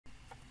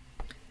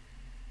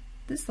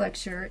This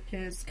lecture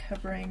is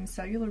covering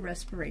cellular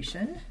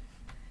respiration.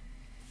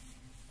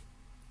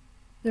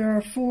 There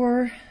are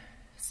 4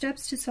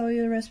 steps to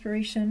cellular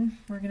respiration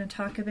we're going to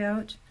talk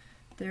about.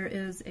 There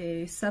is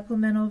a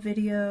supplemental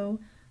video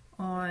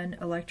on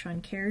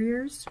electron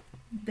carriers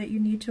that you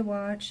need to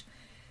watch.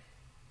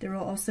 There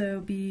will also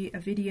be a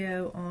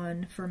video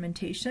on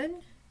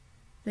fermentation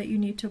that you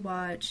need to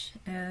watch,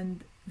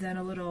 and then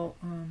a little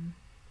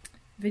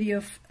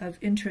video of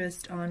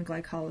interest on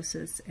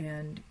glycolysis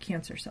and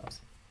cancer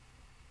cells.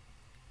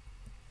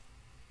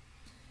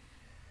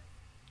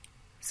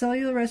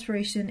 Cellular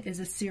respiration is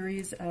a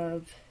series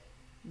of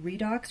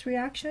redox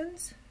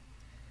reactions.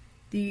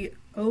 The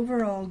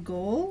overall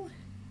goal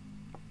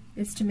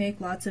is to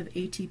make lots of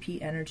ATP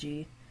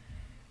energy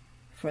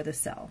for the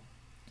cell.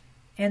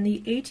 And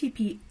the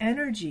ATP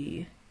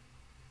energy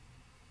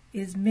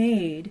is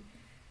made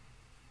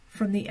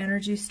from the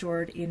energy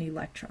stored in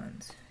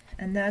electrons.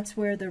 And that's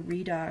where the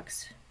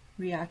redox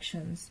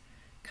reactions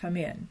come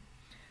in.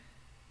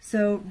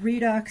 So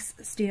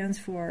redox stands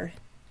for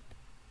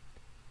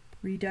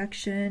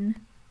reduction,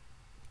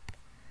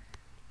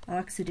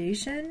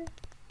 oxidation,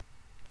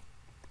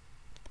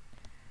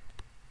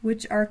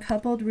 which are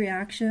coupled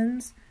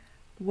reactions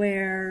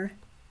where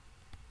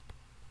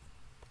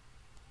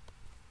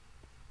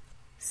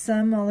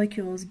some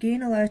molecules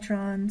gain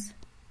electrons,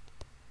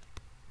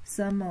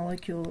 some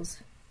molecules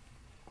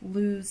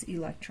lose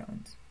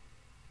electrons.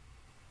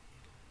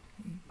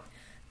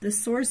 The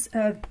source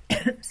of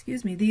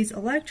these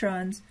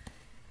electrons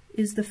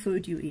is the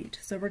food you eat.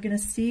 So we're going to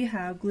see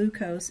how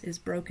glucose is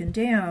broken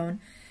down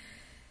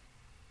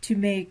to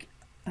make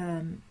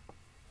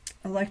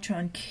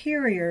electron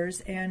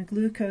carriers, and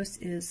glucose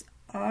is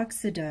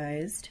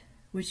oxidized,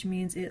 which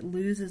means it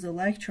loses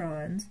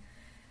electrons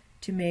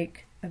to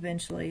make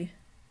eventually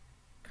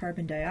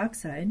carbon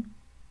dioxide,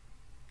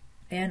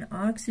 and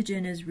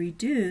oxygen is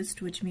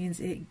reduced, which means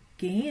it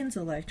gains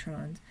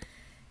electrons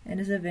and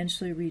is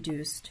eventually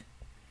reduced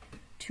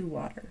to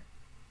water.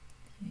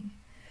 Okay.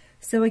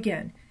 So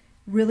again,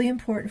 really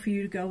important for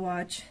you to go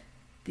watch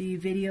the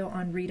video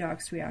on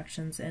redox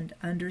reactions and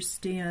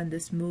understand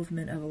this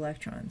movement of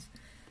electrons.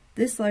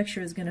 This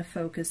lecture is going to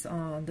focus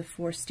on the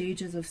 4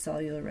 stages of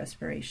cellular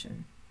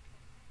respiration.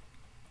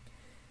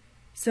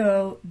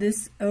 So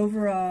this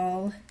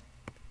overall,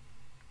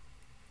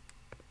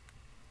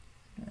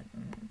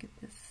 get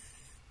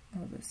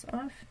all this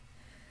off.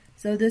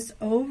 So this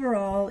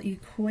overall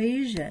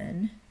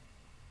equation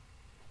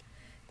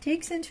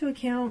takes into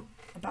account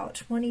about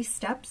 20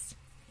 steps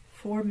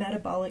for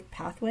metabolic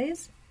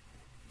pathways.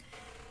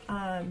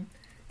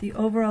 The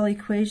overall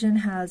equation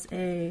has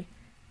a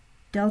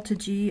delta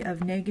G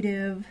of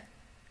negative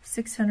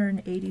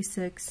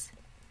 686,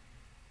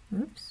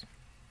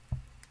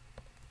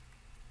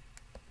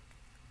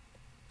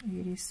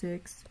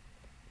 86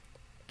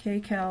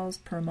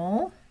 kcals per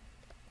mole.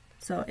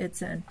 So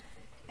it's an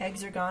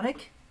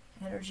exergonic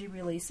energy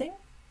releasing.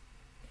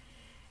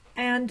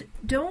 And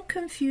don't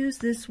confuse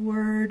this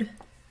word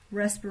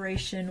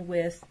respiration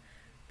with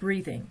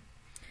breathing.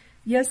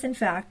 Yes, in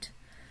fact,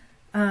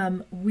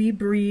 we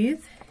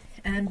breathe,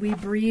 and we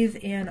breathe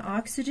in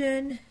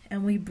oxygen,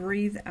 and we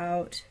breathe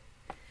out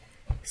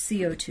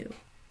CO2.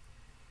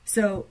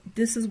 So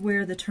this is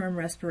where the term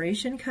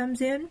respiration comes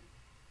in.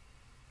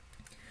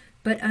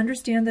 But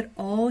understand that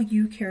all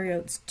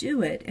eukaryotes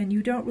do it, and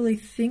you don't really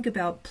think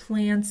about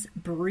plants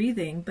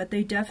breathing, but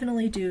they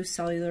definitely do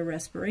cellular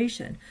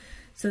respiration.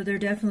 So they're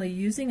definitely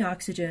using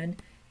oxygen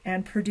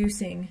and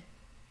producing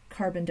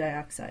carbon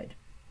dioxide.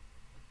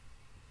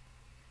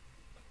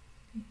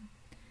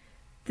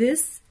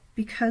 This,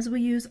 because we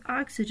use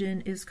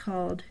oxygen, is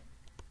called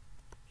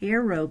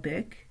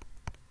aerobic.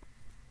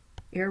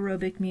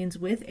 Aerobic means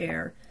with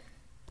air,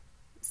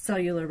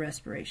 cellular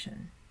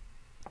respiration.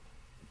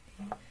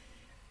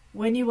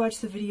 When you watch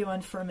the video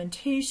on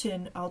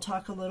fermentation, I'll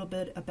talk a little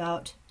bit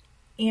about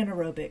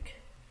anaerobic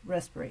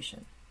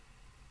respiration.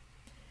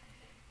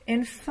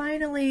 And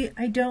finally,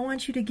 I don't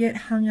want you to get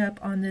hung up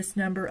on this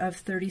number of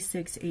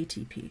 36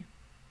 ATP.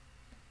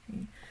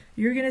 Okay.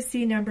 You're going to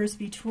see numbers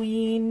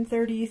between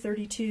 30,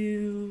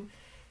 32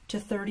 to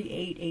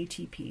 38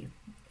 ATP.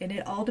 And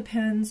it all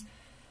depends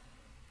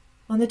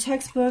on the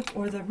textbook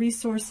or the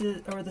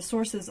resources or the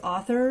source's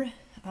author.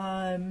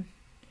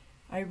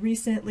 I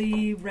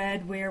recently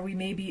read where we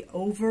may be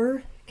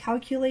over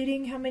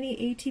calculating how many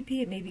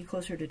ATP. It may be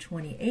closer to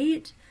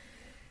 28.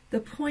 The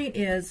point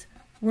is,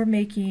 we're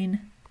making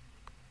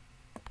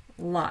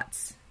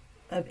lots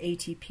of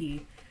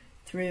ATP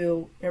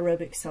through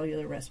aerobic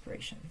cellular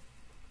respiration.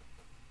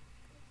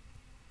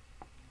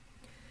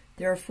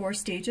 There are 4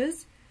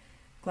 stages: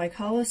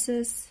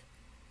 glycolysis,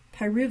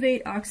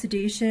 pyruvate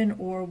oxidation,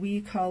 or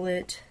we call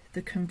it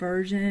the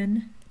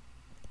conversion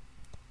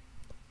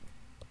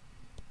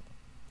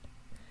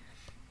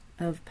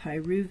of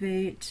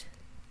pyruvate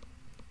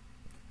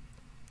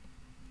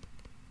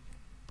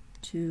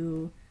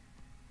to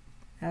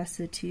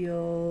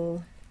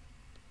acetyl-CoA.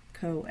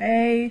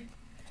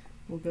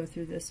 We'll go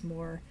through this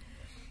more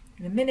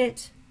in a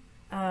minute.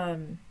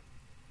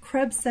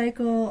 Krebs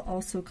cycle,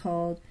 also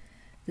called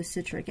the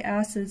citric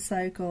acid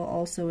cycle,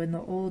 also in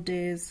the old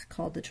days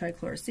called the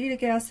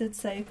trichloroacetic acid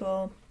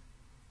cycle.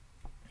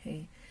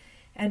 Okay.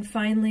 And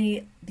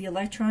finally, the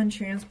electron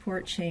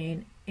transport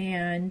chain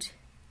and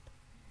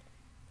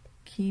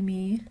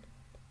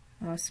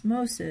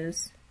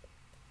chemiosmosis,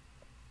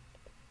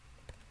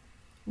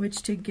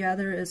 which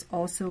together is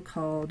also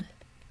called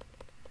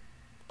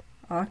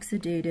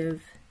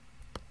oxidative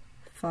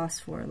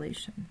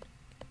phosphorylation.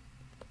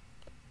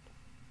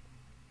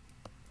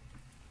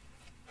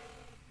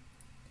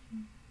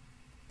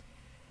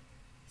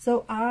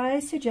 So I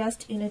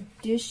suggest, in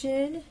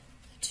addition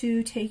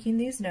to taking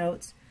these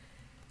notes,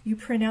 you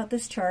print out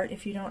this chart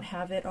if you don't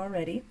have it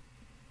already,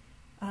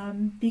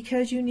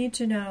 because you need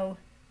to know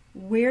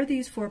where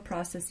these four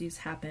processes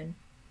happen: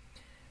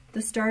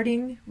 the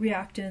starting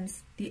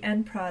reactants, the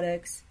end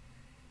products,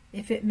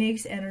 if it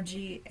makes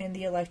energy, and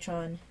the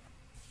electron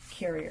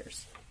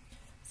carriers.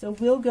 So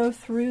we'll go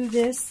through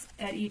this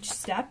at each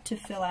step to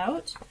fill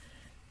out,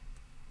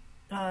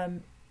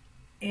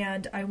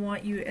 and I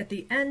want you at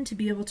the end to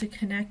be able to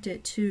connect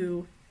it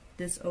to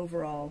this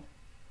overall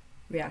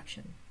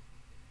reaction.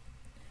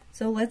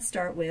 So let's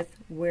start with,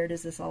 where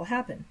does this all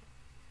happen?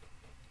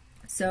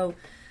 So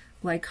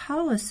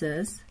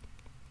glycolysis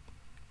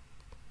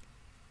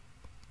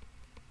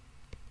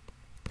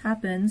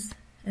happens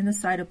in the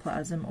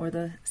cytoplasm, or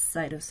the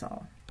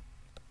cytosol.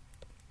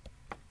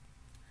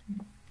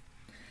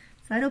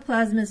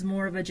 Cytoplasm is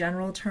more of a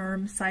general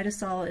term.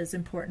 Cytosol is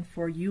important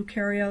for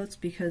eukaryotes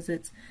because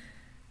it's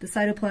the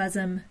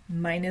cytoplasm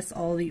minus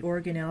all the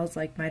organelles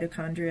like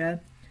mitochondria.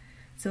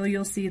 So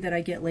you'll see that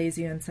I get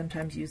lazy and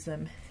sometimes use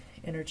them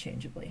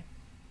interchangeably.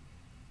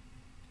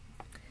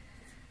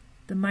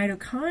 The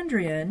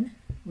mitochondrion,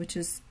 which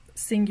is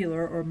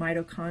singular, or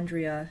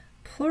mitochondria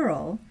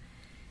plural,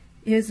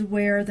 is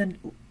where the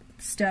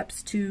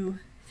steps 2,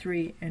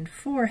 3, and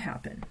 4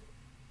 happen.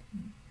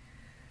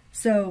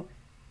 So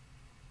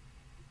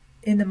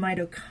in the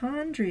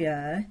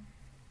mitochondria,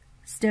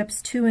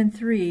 steps 2 and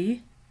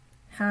 3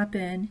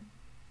 happen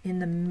in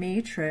the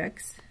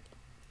matrix,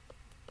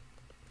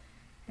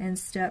 and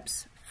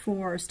steps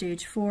 4, or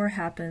stage 4,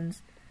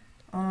 happens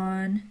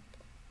on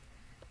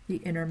the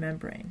inner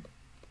membrane.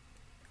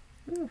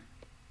 Ooh.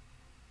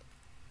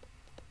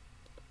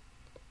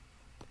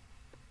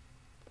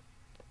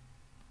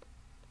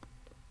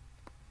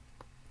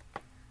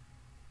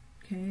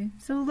 Okay,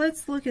 so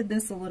let's look at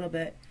this a little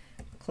bit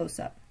close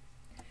up.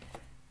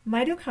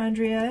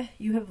 Mitochondria,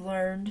 you have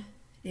learned,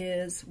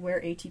 is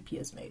where ATP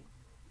is made.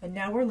 And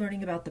now we're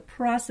learning about the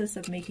process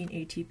of making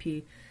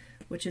ATP,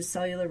 which is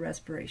cellular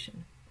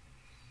respiration.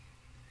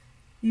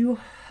 You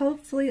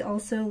hopefully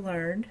also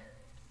learned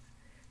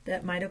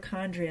that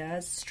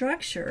mitochondria's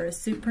structure is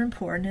super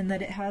important, and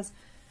that it has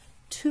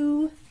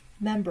two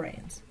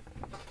membranes,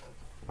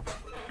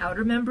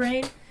 outer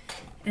membrane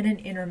and an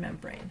inner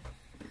membrane.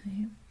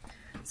 Okay.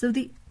 So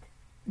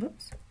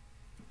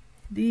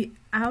the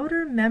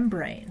outer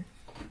membrane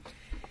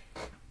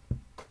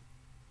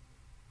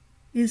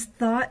is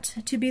thought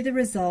to be the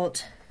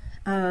result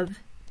of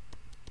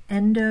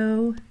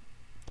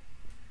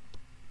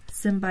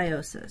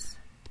endosymbiosis.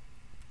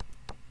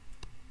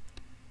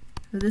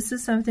 So this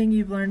is something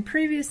you've learned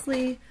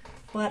previously,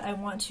 but I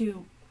want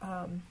to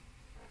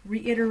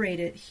reiterate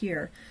it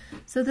here.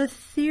 So the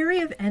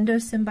theory of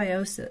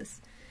endosymbiosis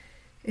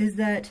is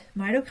that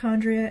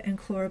mitochondria and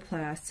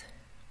chloroplasts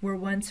were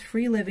once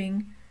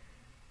free-living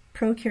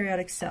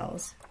prokaryotic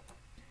cells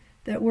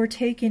that were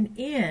taken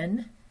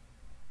in.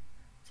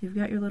 So you've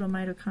got your little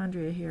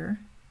mitochondria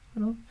here,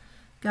 little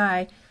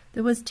guy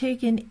that was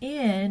taken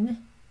in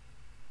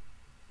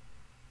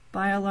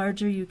by a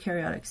larger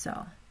eukaryotic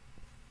cell.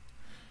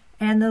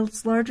 And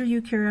this larger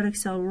eukaryotic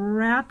cell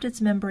wrapped its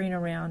membrane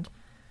around,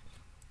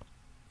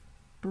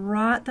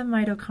 brought the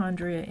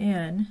mitochondria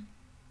in.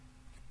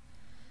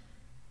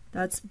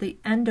 That's the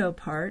endo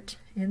part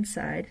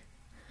inside.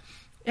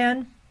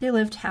 And they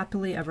lived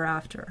happily ever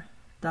after.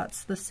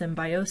 That's the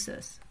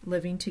symbiosis,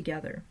 living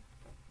together.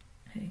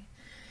 Okay.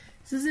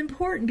 This is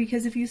important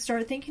because if you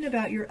start thinking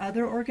about your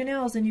other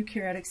organelles and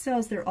eukaryotic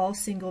cells, they're all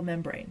single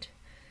membraned,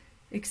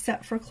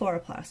 except for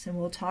chloroplasts. And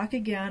we'll talk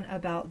again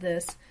about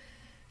this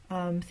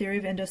theory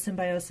of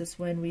endosymbiosis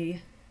when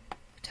we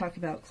talk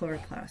about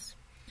chloroplasts.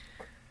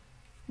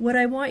 What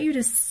I want you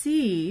to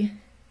see,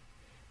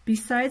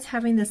 besides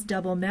having this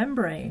double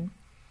membrane,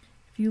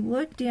 if you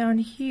look down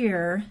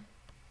here,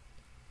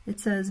 it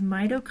says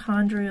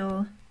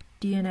mitochondrial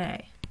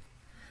DNA.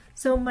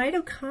 So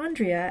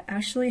mitochondria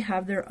actually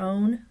have their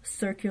own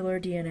circular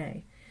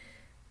DNA.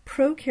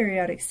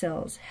 Prokaryotic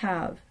cells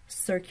have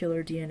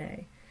circular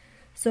DNA.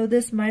 So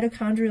this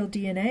mitochondrial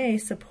DNA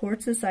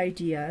supports this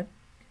idea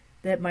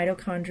that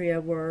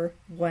mitochondria were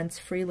once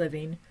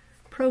free-living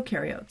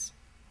prokaryotes.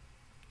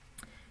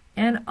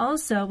 And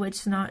also, which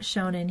is not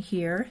shown in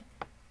here,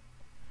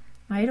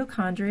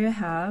 mitochondria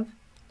have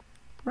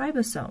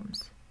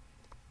ribosomes.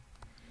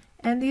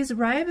 And these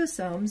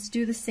ribosomes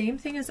do the same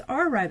thing as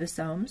our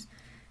ribosomes,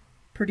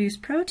 produce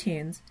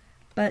proteins,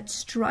 but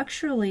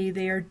structurally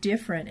they are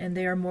different, and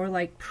they are more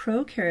like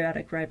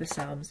prokaryotic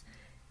ribosomes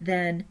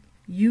than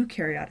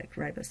eukaryotic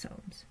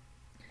ribosomes.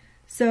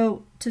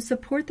 So to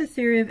support the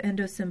theory of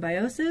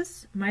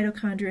endosymbiosis,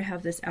 mitochondria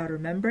have this outer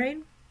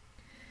membrane,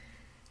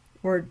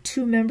 or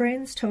two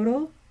membranes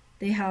total.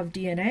 They have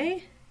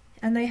DNA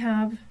and they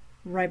have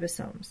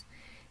ribosomes.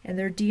 And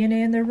their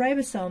DNA and their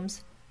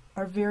ribosomes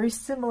are very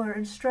similar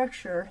in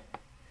structure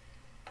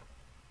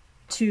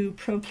to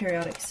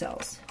prokaryotic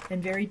cells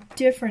and very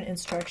different in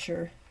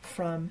structure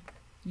from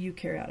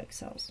eukaryotic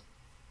cells.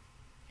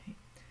 Okay.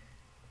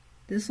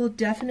 This will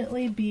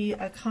definitely be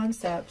a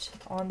concept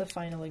on the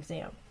final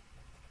exam.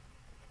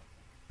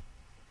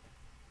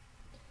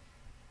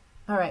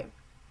 All right,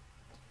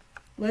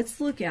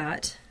 let's look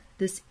at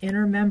this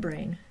inner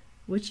membrane,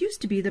 which used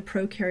to be the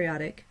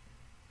prokaryotic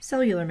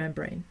cellular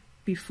membrane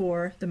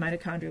before the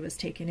mitochondria was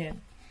taken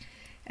in.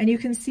 And you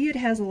can see it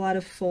has a lot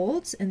of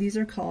folds, and these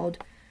are called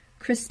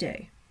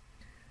cristae.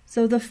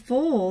 So the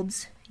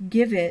folds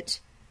give it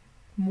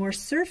more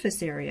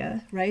surface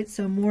area, right?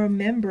 So more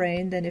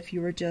membrane than if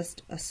you were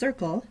just a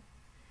circle.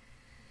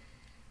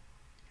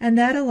 And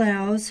that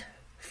allows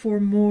for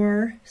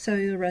more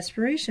cellular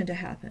respiration to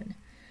happen.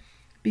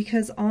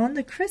 Because on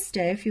the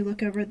cristae, if you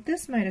look over at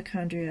this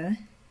mitochondria,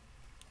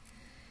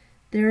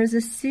 there is a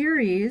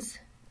series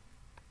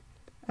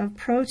of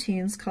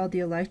proteins called the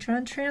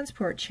electron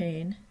transport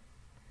chain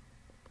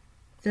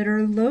that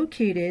are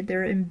located,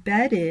 they're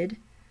embedded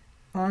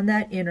on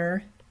that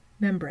inner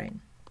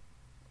membrane.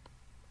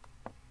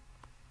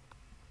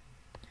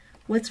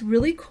 What's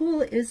really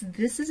cool is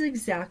this is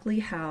exactly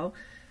how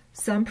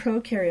some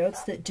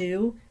prokaryotes that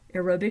do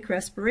aerobic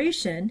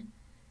respiration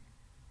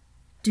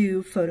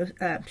do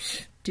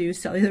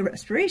cellular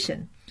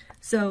respiration.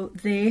 So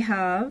they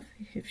have,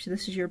 if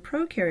this is your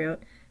prokaryote,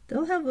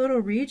 they'll have little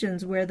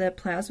regions where the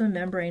plasma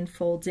membrane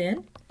folds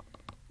in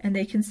and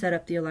they can set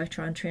up the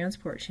electron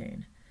transport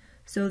chain.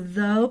 So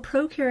though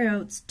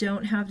prokaryotes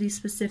don't have these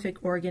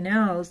specific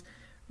organelles,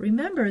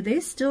 remember they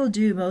still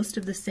do most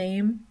of the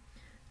same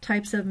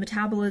types of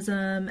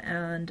metabolism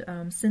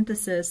and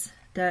synthesis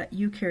that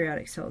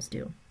eukaryotic cells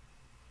do.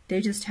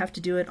 They just have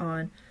to do it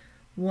on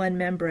one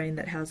membrane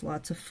that has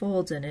lots of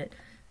folds in it,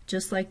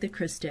 just like the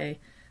cristae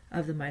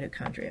of the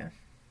mitochondria.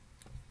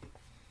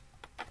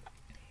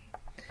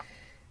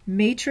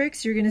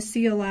 Matrix, you're going to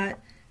see a lot.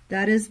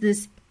 That is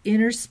this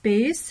inner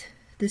space,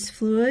 this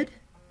fluid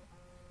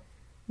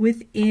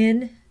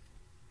within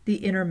the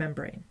inner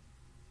membrane.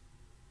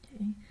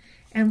 Okay.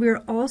 And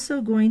we're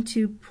also going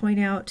to point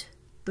out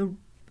the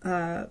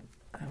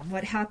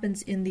what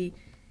happens in the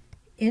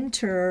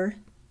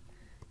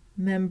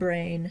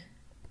intermembrane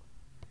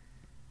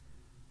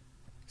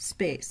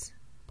space,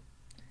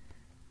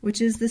 which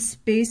is the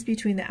space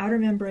between the outer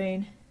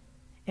membrane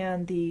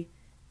and the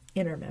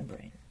inner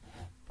membrane.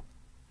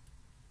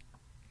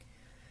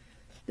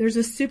 There's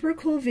a super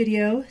cool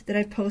video that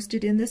I've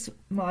posted in this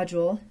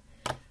module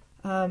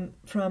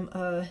from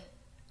a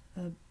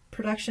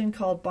production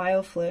called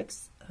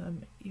BioFlix.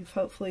 You've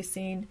hopefully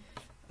seen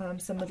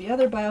some of the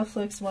other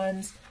BioFlix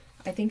ones.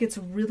 I think it's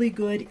a really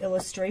good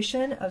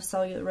illustration of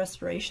cellular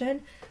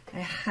respiration.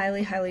 I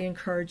highly, highly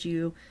encourage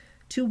you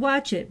to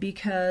watch it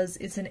because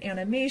it's an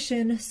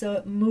animation, so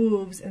it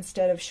moves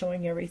instead of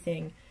showing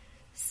everything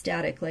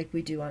static like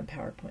we do on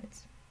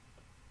PowerPoints.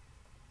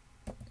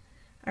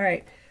 All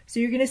right, so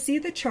you're going to see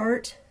the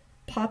chart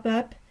pop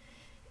up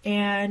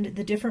and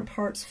the different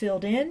parts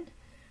filled in.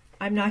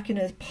 I'm not going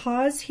to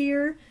pause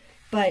here,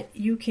 but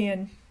you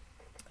can,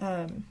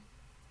 or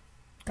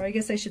I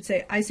guess I should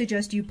say, I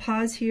suggest you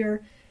pause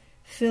here,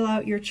 fill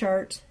out your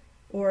chart,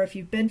 or if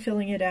you've been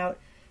filling it out,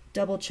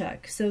 double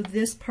check. So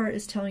this part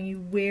is telling you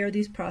where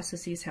these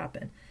processes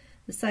happen.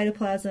 The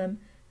cytoplasm,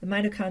 the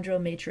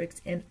mitochondrial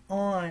matrix, and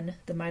on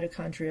the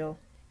mitochondrial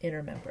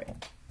inner membrane.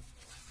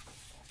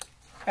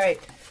 All right,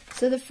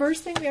 so the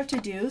first thing we have to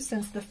do,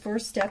 since the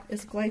first step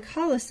is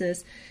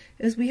glycolysis,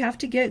 is we have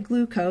to get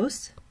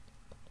glucose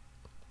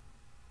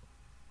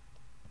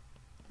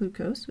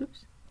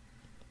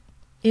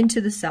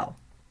into the cell.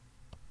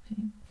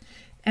 Okay.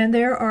 And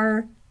there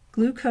are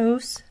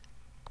glucose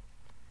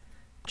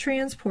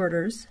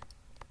transporters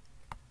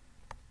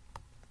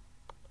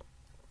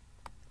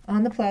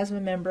on the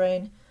plasma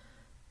membrane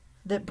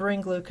that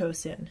bring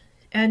glucose in.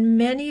 And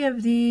many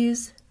of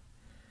these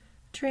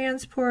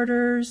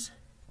transporters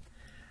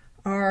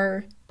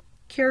are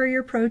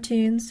carrier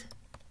proteins.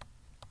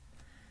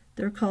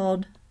 They're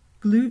called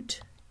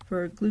GLUT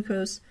for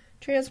glucose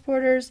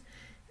transporters,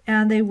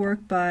 and they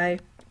work by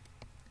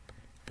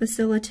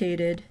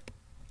facilitated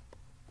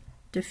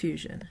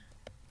diffusion.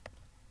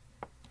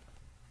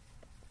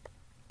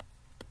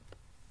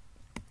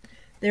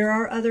 There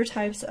are other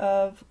types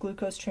of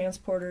glucose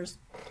transporters.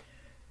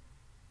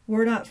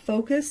 We're not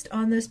focused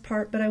on this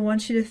part, but I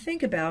want you to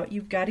think about,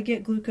 you've got to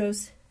get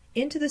glucose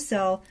into the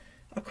cell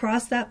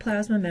across that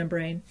plasma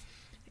membrane,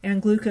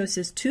 and glucose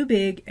is too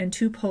big and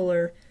too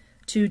polar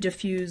to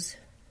diffuse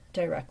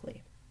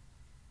directly.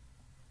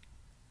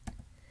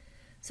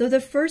 So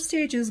the first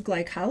stage is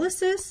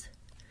glycolysis,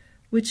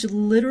 which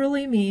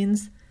literally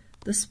means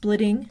the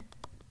splitting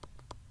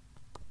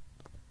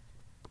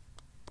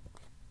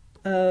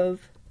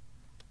of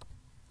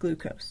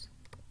glucose.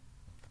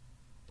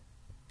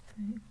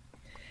 Okay.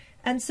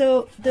 And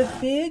so the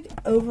big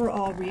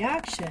overall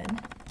reaction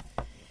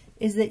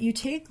is that you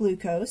take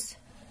glucose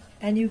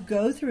and you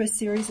go through a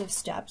series of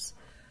steps,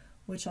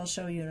 which I'll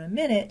show you in a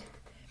minute,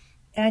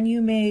 and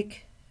you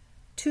make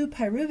 2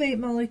 pyruvate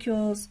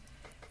molecules,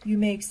 you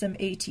make some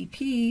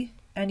ATP,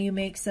 and you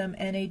make some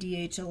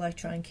NADH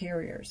electron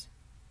carriers.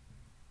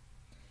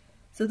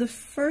 So the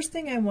first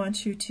thing I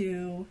want you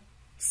to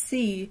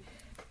see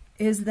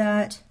is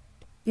that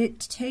it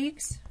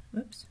takes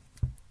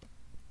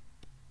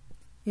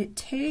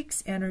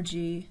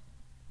energy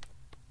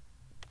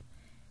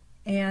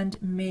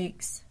and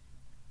makes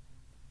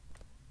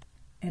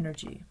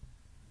energy.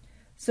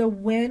 So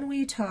when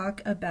we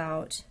talk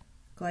about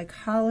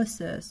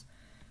glycolysis,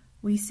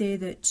 we say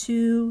that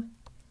 2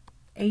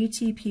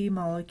 ATP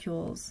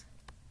molecules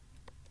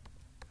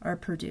are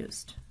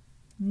produced.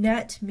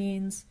 Net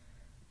means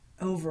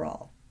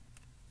overall.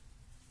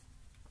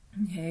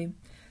 Okay,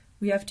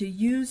 we have to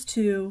use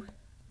 2,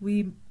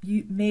 we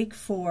make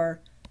 4,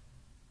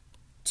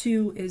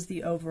 2 is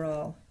the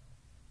overall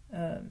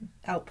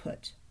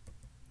output.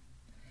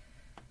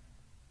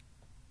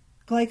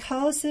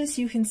 Glycolysis,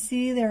 you can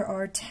see there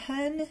are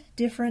 10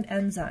 different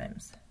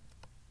enzymes.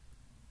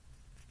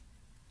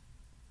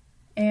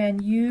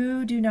 And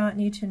you do not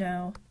need to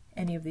know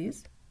any of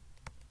these.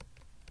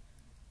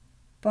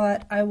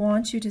 But I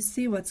want you to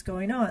see what's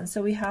going on.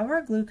 So we have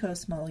our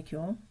glucose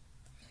molecule,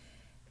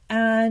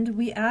 and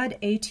we add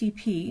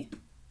ATP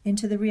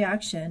into the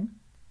reaction,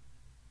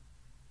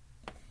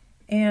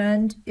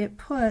 and it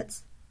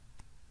puts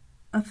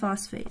a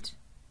phosphate.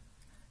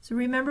 So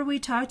remember, we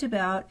talked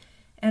about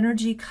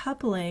energy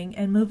coupling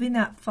and moving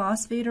that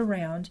phosphate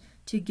around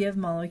to give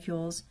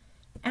molecules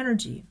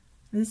energy.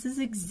 This is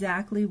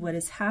exactly what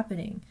is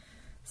happening.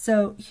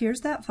 So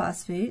here's that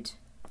phosphate,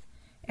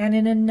 and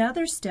in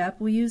another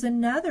step we use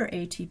another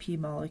ATP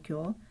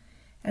molecule,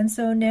 and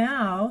so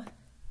now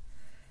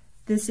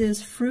this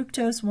is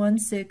fructose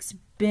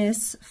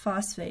 1,6-bis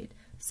phosphate.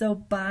 So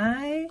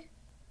bi,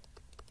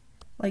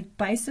 like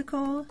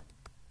bicycle,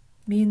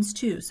 means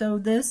 2. So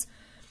this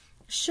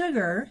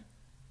sugar,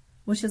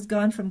 which has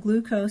gone from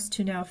glucose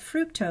to now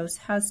fructose,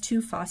 has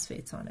 2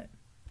 phosphates on it.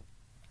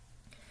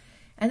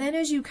 And then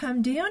as you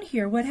come down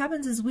here, what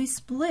happens is we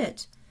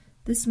split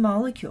this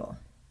molecule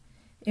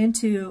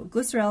into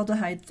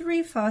glyceraldehyde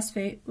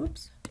 3-phosphate,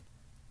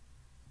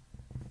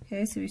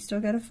 okay, so we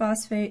still got a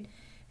phosphate,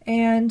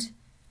 and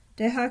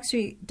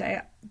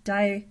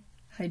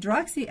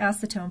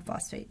dihydroxyacetone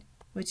phosphate,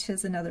 which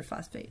is another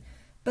phosphate.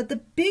 But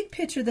the big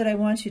picture that I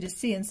want you to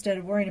see, instead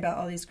of worrying about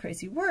all these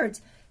crazy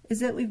words, is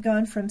that we've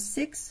gone from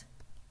 6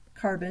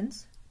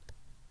 carbons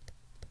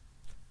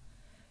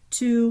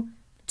to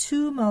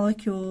 2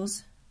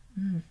 molecules,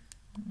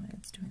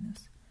 it's doing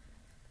this,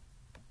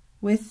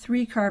 with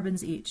 3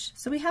 carbons each.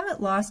 So we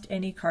haven't lost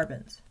any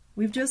carbons.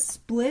 We've just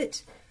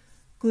split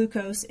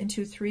glucose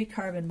into 3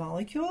 carbon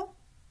molecule.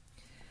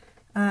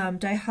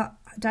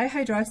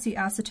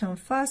 Dihydroxyacetone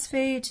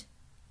phosphate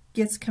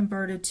gets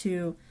converted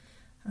to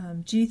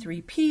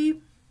G3P,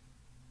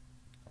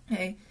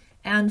 okay,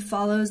 and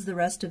follows the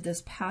rest of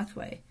this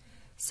pathway.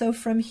 So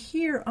from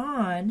here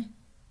on,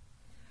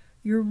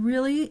 you're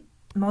really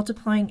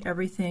multiplying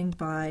everything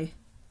by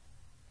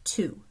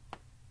 2.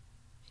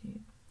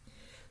 Okay.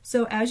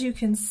 So as you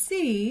can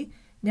see,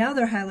 now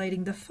they're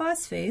highlighting the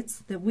phosphates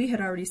that we had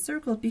already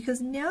circled,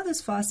 because now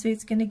this phosphate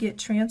is going to get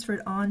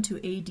transferred on to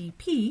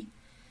ADP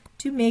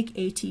to make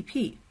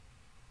ATP.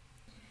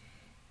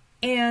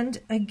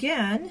 And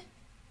again,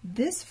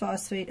 this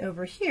phosphate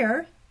over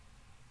here,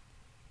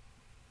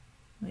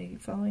 are you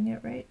following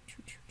it right?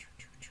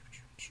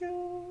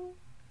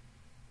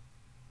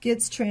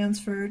 Gets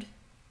transferred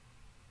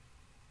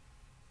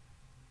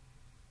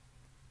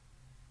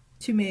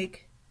to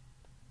make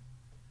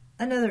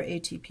another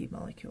ATP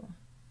molecule.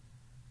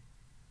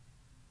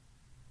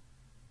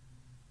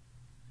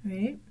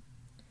 Right?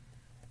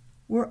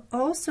 We're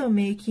also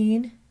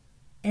making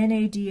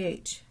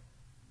NADH,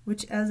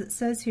 which, as it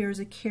says here, is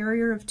a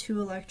carrier of 2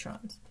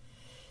 electrons.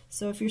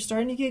 So if you're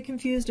starting to get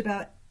confused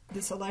about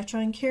this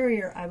electron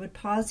carrier, I would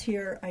pause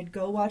here, I'd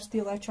go watch the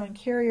electron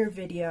carrier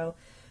video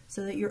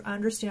so that you're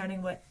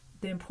understanding what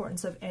the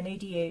importance of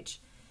NADH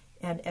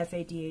and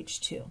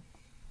FADH2. Okay.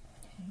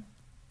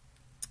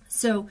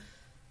 So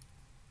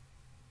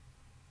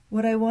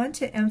what I want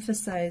to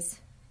emphasize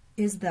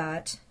is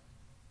that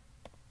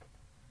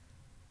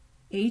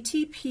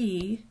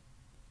ATP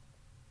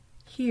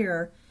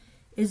here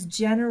is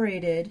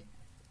generated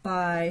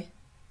by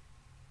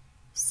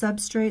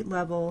substrate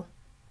level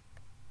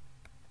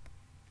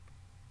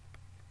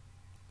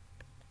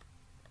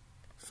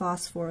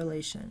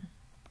phosphorylation.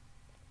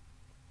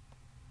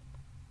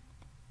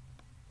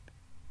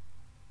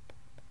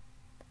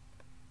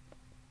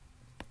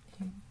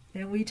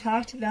 And we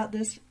talked about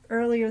this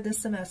earlier this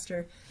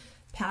semester,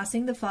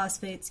 passing the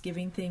phosphates,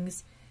 giving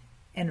things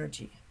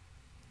energy,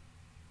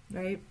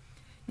 right?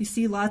 You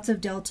see lots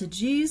of delta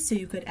G's, so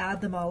you could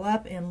add them all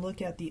up and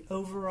look at the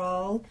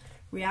overall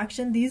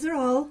reaction. These are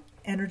all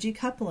energy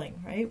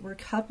coupling, right? We're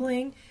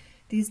coupling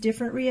these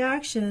different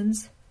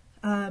reactions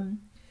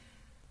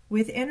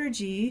with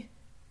energy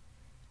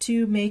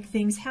to make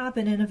things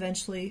happen, and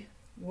eventually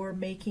we're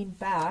making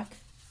back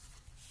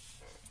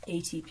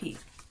ATP.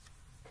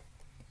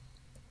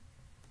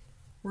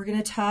 We're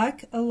going to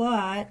talk a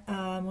lot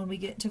when we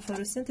get into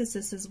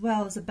photosynthesis as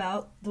well as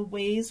about the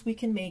ways we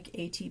can make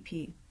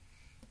ATP.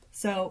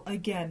 So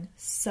again,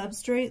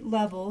 substrate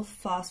level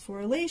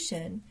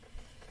phosphorylation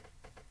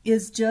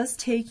is just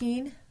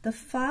taking the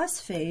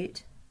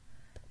phosphate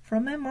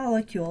from a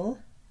molecule,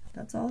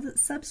 that's all that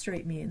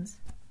substrate means,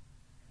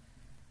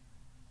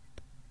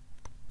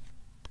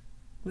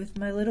 with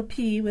my little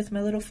p, with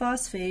my little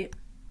phosphate,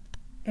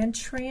 and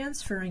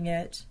transferring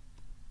it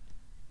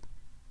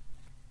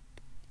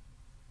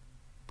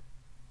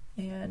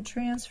and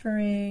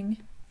transferring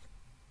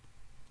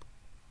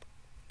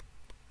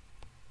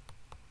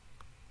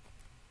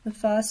the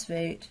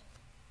phosphate,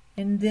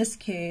 in this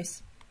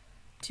case,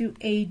 to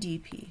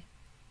ADP.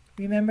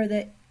 Remember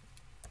that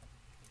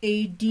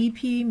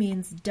ADP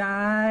means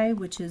di,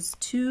 which is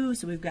 2,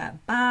 so we've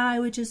got bi,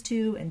 which is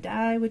 2, and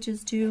di, which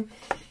is 2,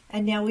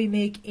 and now we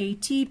make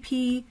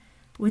ATP,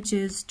 which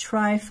is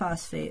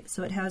triphosphate,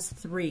 so it has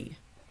 3.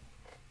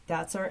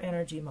 That's our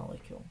energy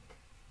molecule.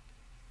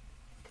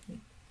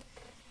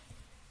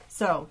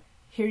 So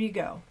here you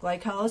go.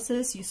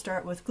 Glycolysis, you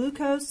start with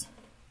glucose,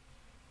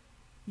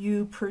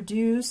 you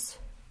produce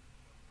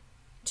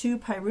 2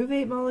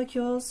 pyruvate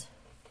molecules,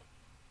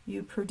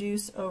 you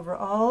produce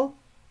overall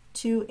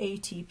 2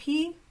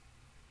 ATP,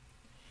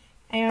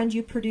 and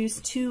you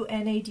produce 2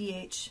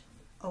 NADH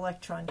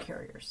electron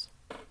carriers.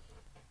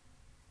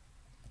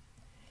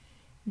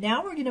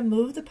 Now we're going to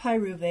move the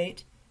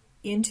pyruvate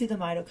into the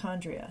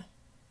mitochondria.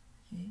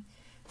 Okay.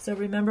 So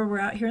remember, we're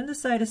out here in the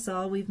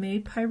cytosol, we've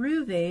made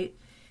pyruvate,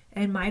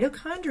 and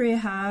mitochondria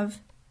have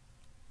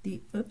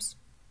the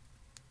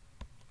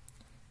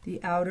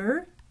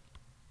outer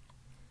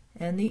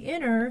and the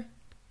inner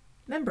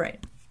membrane.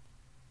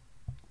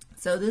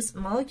 So this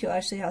molecule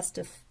actually has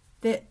to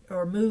fit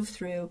or move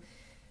through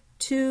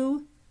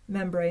 2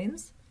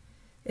 membranes.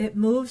 It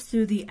moves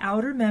through the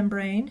outer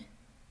membrane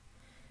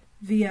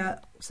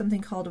via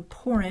something called a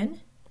porin.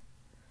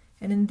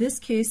 And in this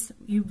case,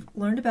 you've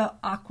learned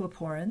about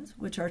aquaporins,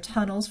 which are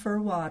tunnels for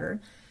water.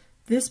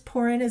 This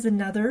porin is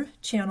another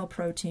channel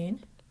protein.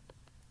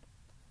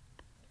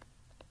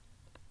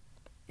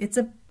 It's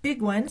a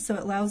big one, so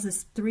it allows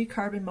this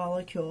 3-carbon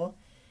molecule,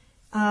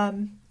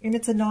 and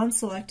it's a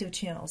non-selective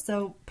channel.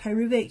 So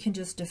pyruvate can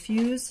just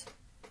diffuse,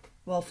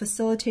 well,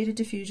 facilitated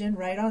diffusion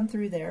right on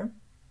through there.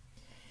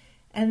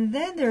 And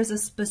then there's a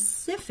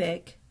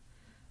specific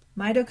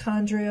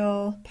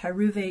mitochondrial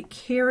pyruvate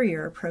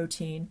carrier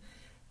protein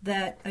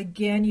that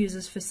again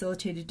uses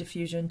facilitated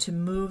diffusion to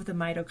move the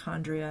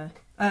mitochondria,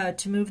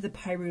 to move the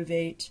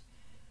pyruvate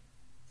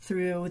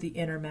through the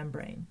inner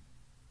membrane.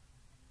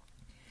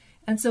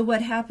 And so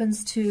what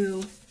happens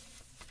to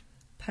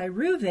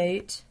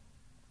pyruvate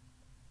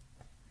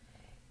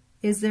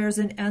is there's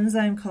an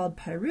enzyme called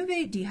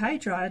pyruvate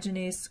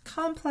dehydrogenase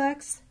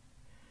complex.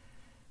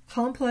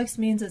 Complex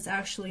means it's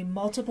actually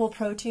multiple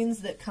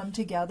proteins that come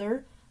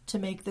together to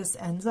make this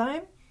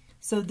enzyme.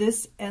 So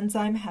this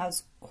enzyme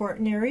has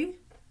quaternary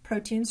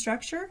protein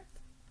structure.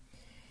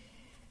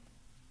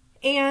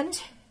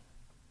 And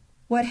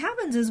what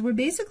happens is we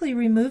basically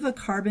remove a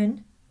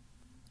carbon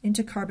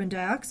into carbon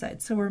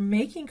dioxide. So we're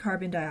making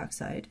carbon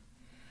dioxide.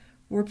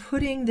 We're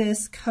putting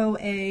this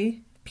CoA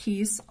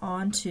piece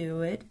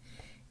onto it,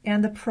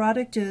 and the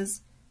product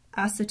is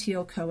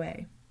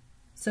acetyl-CoA.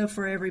 So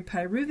for every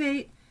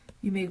pyruvate,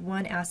 you make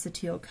 1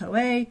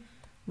 acetyl-CoA.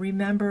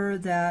 Remember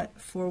that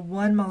for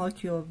 1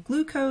 molecule of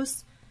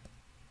glucose,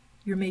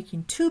 you're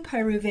making 2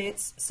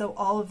 pyruvates, so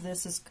all of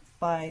this is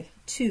by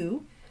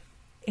 2.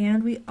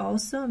 And we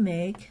also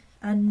make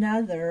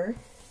another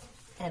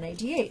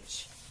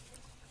NADH.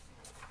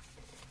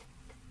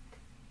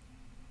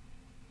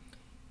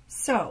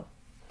 So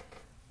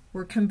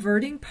we're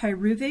converting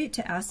pyruvate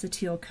to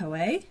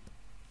acetyl-CoA.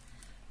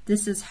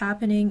 This is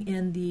happening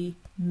in the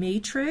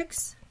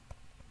matrix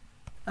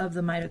of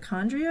the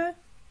mitochondria.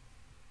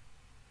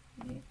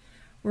 Okay.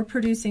 We're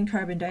producing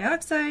carbon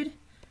dioxide,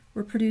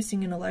 we're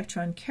producing an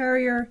electron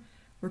carrier,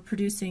 we're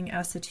producing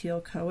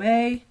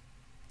acetyl-CoA.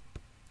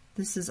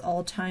 This is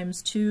all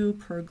times 2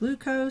 per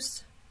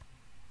glucose.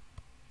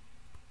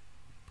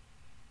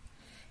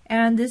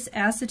 And this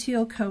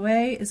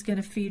acetyl-CoA is going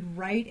to feed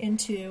right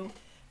into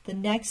the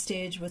next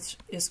stage, which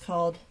is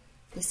called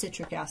the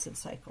citric acid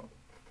cycle.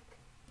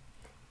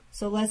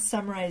 So let's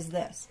summarize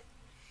this.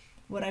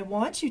 What I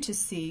want you to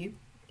see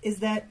is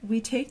that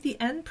we take the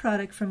end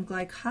product from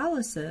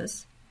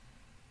glycolysis,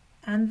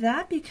 and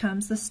that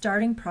becomes the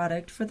starting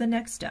product for the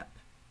next step.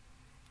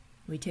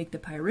 We take the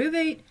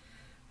pyruvate,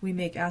 we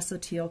make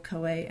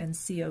acetyl-CoA and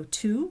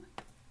CO2.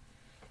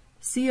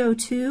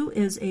 CO2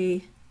 is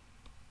a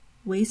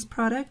waste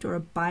product or a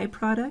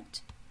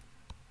byproduct,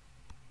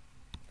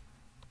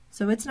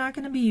 so it's not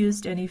going to be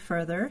used any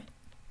further.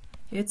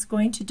 It's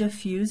going to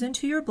diffuse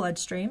into your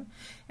bloodstream,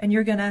 and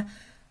you're going to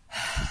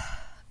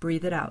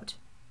breathe it out.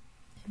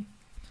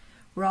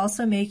 We're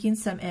also making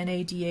some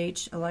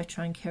NADH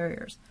electron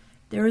carriers.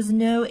 There is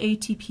no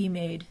ATP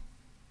made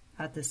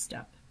at this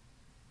step.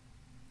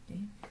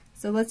 Okay.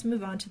 So let's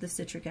move on to the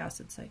citric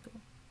acid cycle.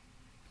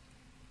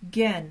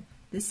 Again,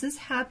 this is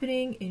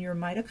happening in your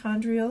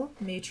mitochondrial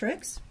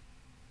matrix.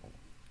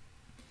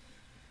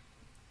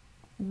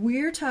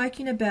 We're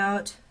talking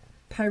about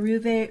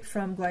pyruvate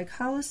from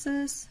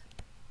glycolysis,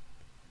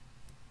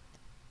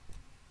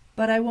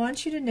 but I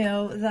want you to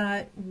know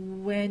that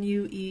when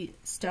you eat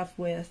stuff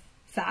with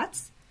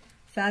fats,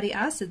 fatty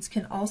acids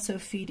can also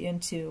feed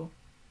into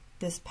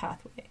this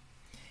pathway.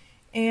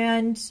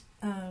 And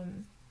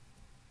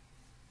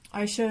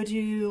I showed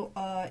you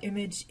an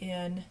image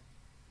in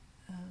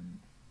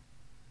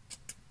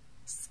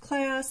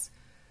class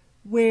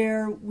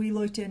where we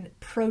looked at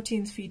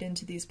proteins feed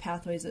into these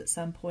pathways at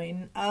some point,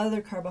 and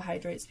other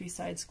carbohydrates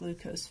besides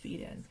glucose feed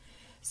in.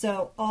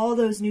 So all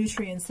those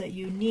nutrients that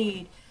you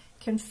need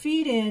can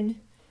feed in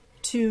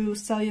to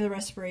cellular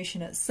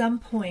respiration at some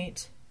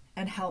point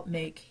and help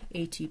make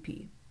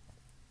ATP.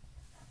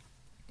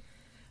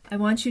 I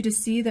want you to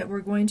see that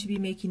we're going to be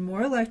making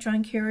more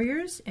electron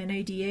carriers,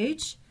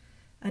 NADH,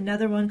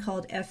 another one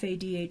called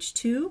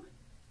FADH2.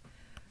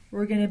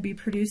 We're going to be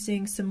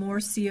producing some more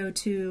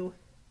CO2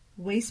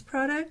 waste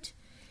product,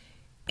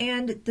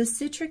 and the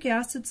citric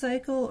acid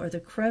cycle or the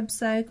Krebs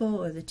cycle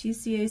or the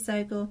TCA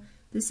cycle,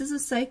 this is a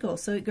cycle,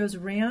 so it goes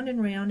round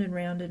and round and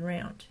round and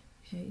round.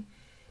 Okay.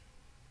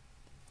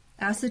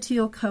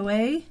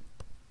 Acetyl-CoA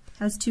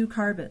has 2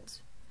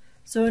 carbons.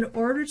 So in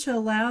order to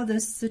allow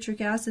this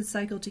citric acid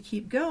cycle to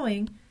keep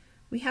going,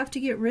 we have to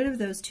get rid of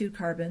those 2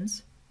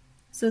 carbons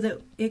so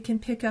that it can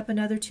pick up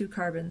another 2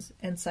 carbons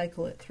and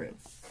cycle it through.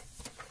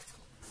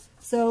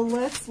 So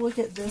let's look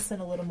at this in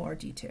a little more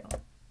detail.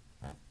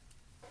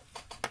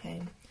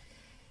 Okay.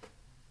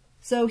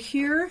 So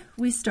here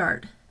we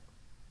start,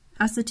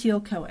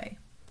 acetyl-CoA. Okay.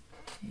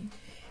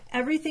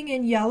 Everything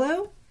in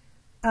yellow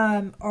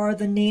are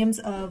the names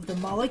of the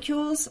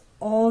molecules.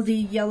 All the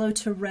yellow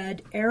to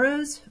red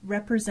arrows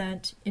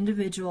represent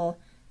individual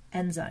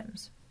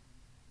enzymes.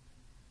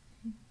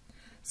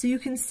 So you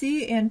can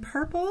see in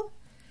purple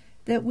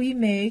that we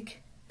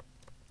make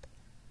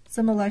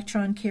some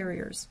electron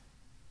carriers.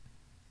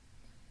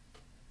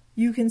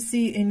 You can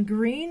see in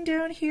green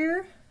down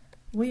here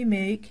we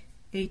make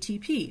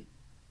ATP.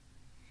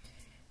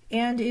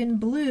 And in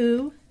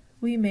blue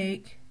we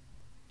make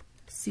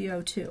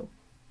CO2.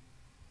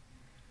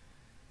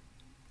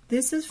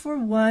 This is for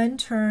one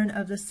turn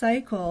of the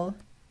cycle.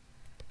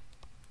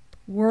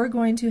 We're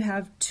going to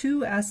have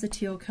 2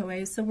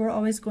 acetyl-CoA, so we're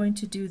always going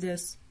to do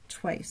this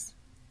twice.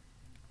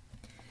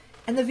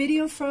 And the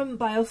video from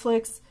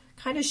BioFlix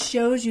kind of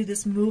shows you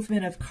this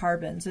movement of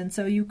carbons, and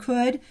so you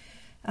could,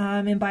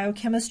 in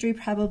biochemistry,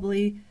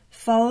 probably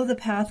follow the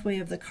pathway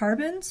of the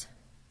carbons.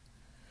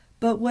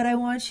 But what I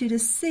want you to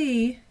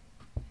see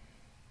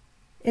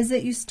is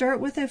that you start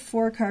with a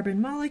 4-carbon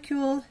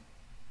molecule,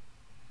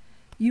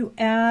 you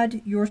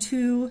add your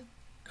 2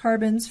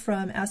 carbons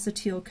from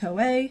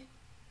acetyl-CoA,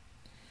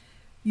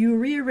 you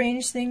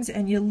rearrange things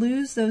and you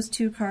lose those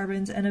 2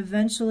 carbons, and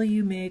eventually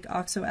you make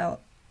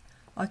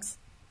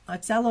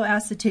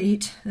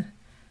oxaloacetate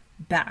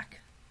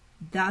back.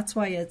 That's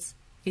why it's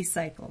a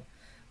cycle.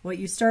 What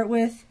you start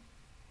with,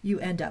 you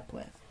end up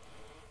with.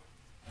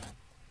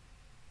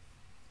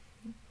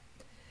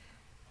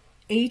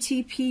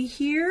 ATP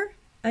here,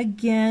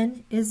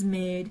 again, is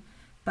made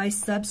by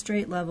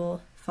substrate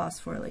level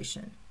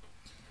phosphorylation.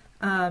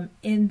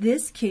 In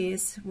this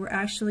case, we're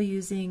actually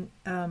using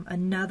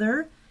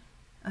another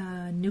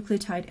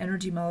nucleotide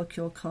energy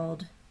molecule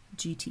called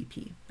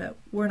GTP, but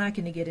we're not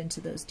going to get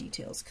into those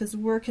details because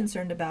we're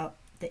concerned about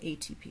the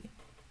ATP.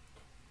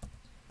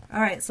 All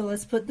right, so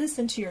let's put this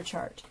into your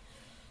chart.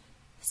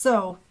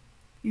 So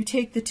you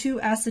take the 2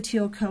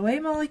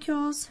 acetyl-CoA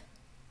molecules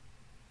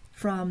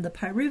from the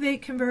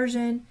pyruvate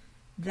conversion.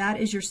 That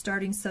is your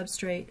starting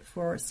substrate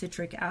for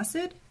citric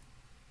acid.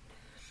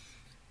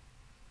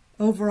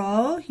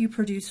 Overall, you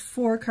produce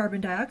 4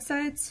 carbon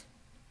dioxides,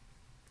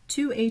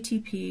 2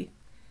 ATP,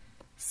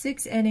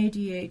 6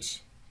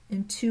 NADH,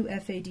 and 2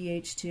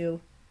 FADH2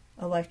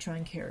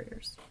 electron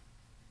carriers.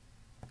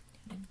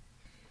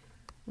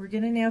 We're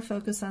going to now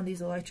focus on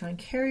these electron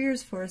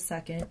carriers for a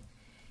second.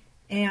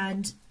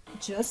 And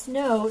just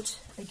note,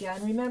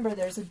 again, remember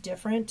there's a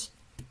different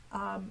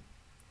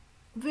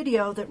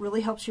video that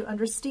really helps you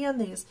understand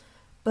these,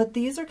 but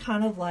these are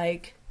kind of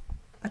like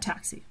a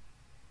taxi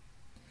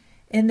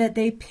in that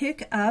they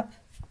pick up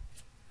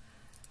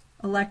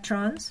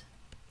electrons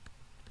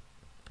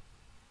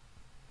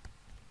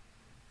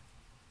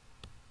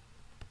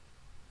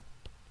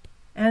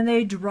and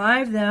they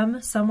drive them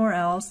somewhere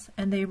else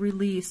and they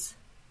release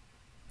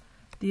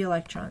the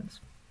electrons.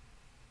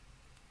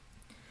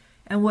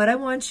 And what I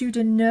want you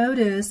to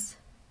notice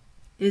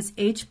is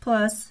H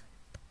plus,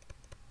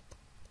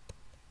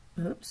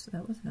 oops,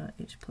 that was not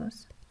H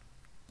plus.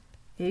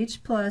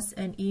 H plus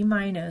and E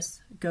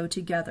minus go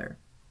together.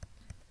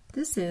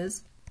 This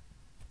is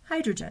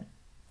hydrogen,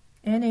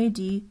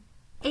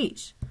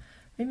 NADH.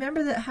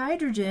 remember that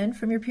hydrogen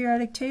from your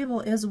periodic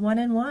table is 1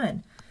 and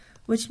 1,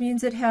 which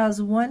means it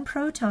has 1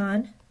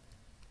 proton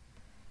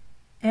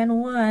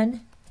and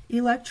 1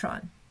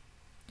 electron.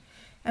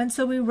 And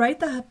so we write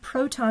the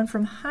proton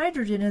from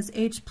hydrogen as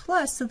H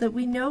plus so that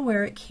we know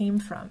where it came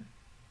from.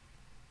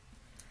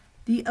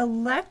 The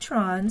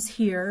electrons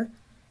here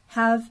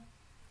have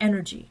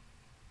energy.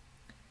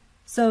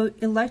 So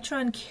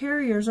electron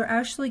carriers are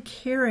actually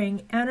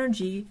carrying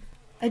energy,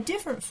 a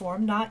different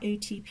form, not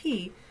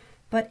ATP,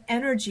 but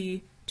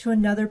energy to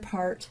another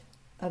part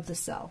of the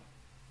cell.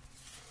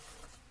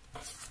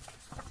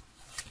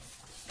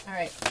 All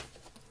right,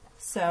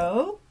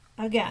 so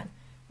again,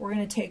 we're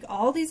going to take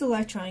all these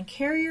electron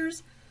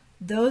carriers.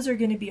 Those are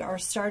going to be our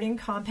starting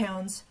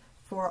compounds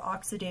for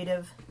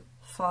oxidative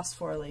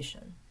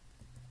phosphorylation.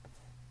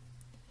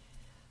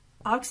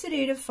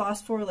 Oxidative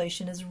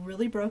phosphorylation is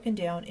really broken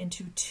down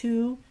into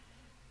two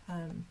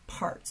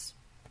parts: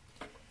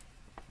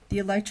 the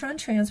electron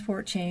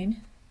transport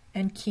chain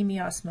and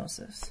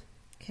chemiosmosis.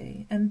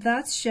 Okay, and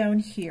that's shown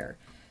here.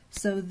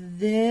 So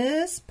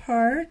this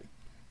part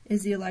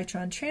is the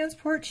electron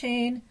transport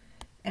chain,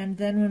 and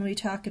then when we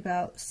talk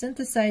about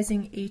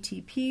synthesizing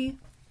ATP,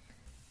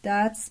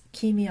 that's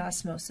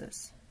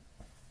chemiosmosis.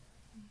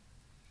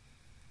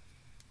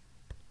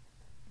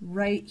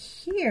 Right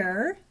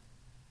here,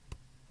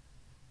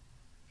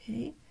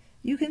 okay,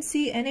 you can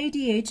see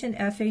NADH and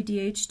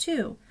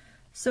FADH2.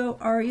 So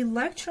our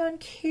electron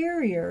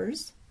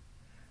carriers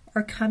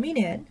are coming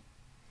in,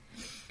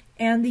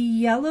 and the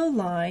yellow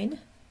line,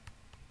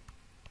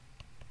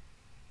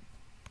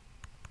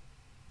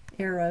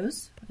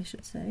 arrows, I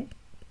should say,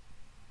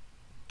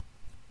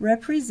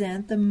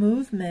 represent the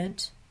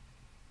movement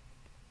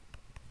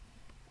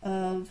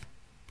of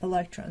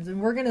electrons.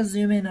 And we're going to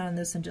zoom in on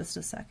this in just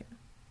a second.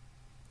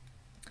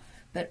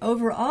 But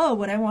overall,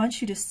 what I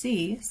want you to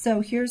see,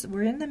 so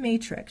we're in the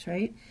matrix,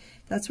 right?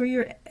 That's where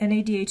your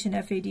NADH and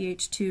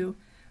FADH2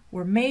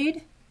 were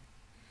made.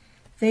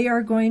 They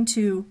are going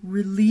to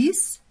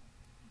release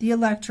the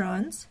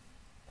electrons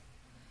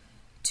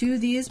to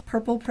these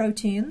purple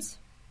proteins.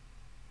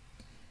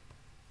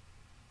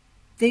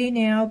 They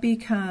now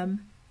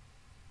become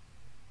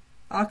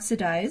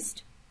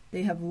oxidized.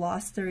 They have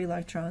lost their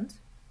electrons.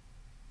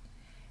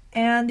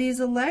 And these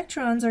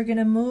electrons are going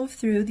to move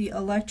through the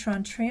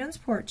electron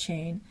transport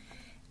chain,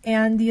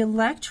 and the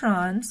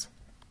electrons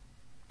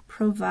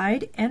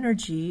provide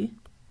energy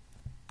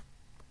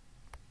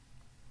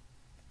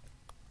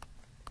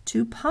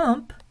to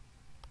pump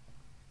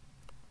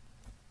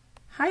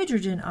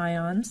hydrogen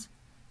ions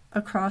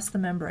across the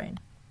membrane.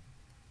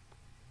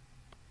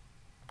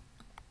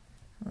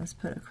 Let's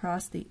put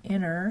across the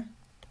inner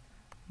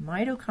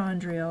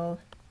mitochondrial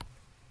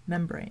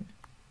membrane.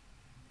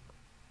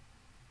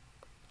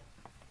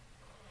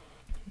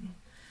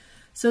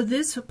 So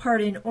this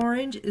part in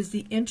orange is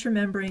the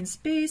intermembrane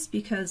space,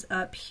 because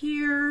up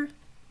here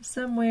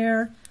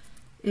somewhere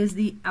is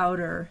the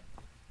outer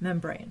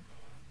membrane.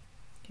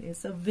 Okay,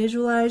 so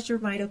visualize your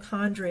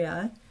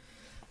mitochondria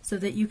so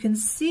that you can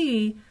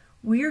see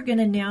we're going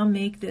to now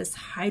make this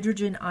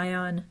hydrogen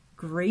ion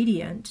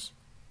gradient.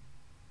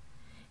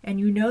 And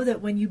you know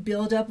that when you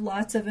build up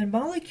lots of a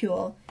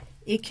molecule,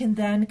 it can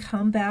then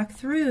come back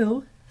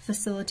through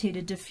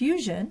facilitated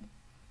diffusion.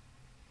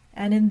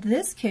 And in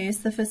this case,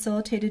 the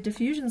facilitated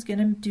diffusion is going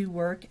to do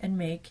work and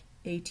make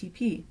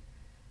ATP.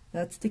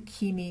 That's the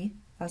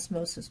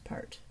chemiosmosis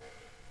part.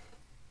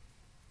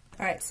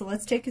 All right, so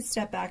let's take a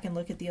step back and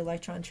look at the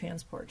electron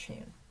transport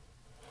chain.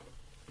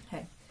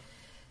 Okay.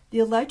 The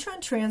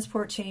electron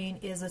transport chain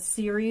is a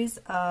series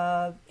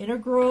of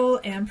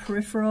integral and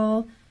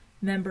peripheral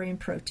membrane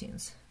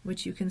proteins,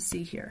 which you can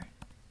see here.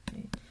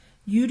 Okay.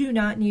 You do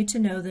not need to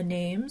know the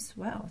names,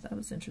 wow, that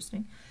was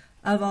interesting,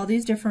 of all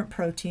these different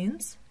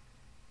proteins.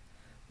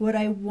 What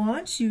I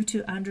want you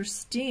to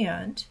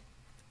understand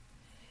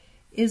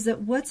is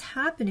that what's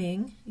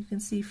happening, you can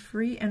see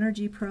free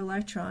energy per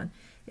electron,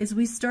 is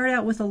we start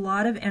out with a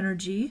lot of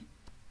energy,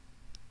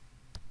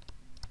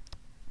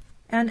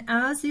 and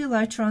as the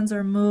electrons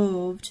are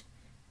moved,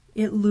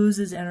 it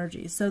loses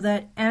energy. So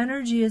that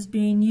energy is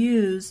being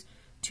used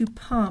to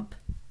pump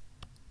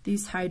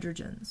these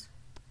hydrogens.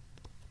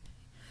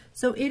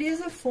 So it is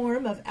a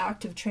form of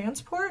active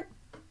transport.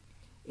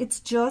 It's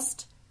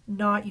just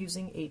not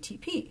using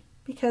ATP,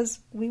 because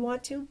we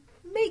want to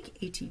make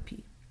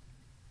ATP.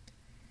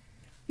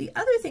 The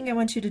other thing I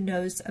want you to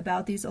notice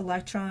about these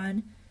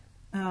electron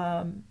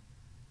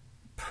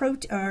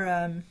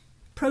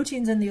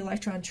proteins in the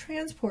electron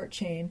transport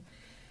chain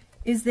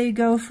is they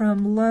go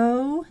from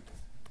low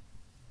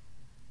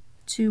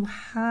to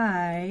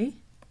high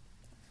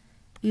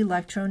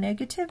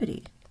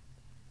electronegativity.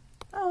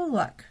 Oh,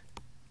 look,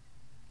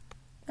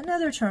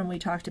 another term we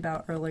talked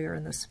about earlier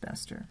in the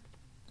semester.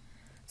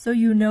 So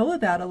you know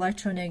about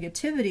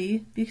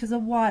electronegativity because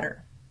of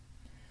water.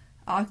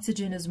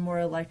 Oxygen is more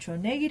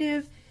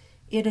electronegative.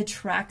 It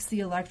attracts the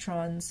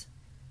electrons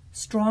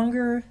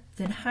stronger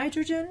than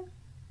hydrogen,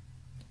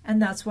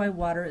 and that's why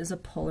water is a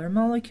polar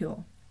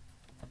molecule.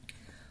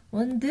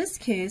 Well, in this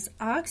case,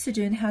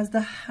 oxygen has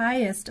the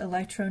highest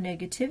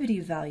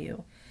electronegativity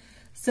value.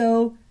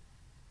 So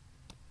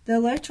the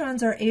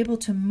electrons are able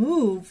to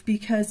move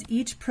because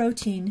each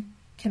protein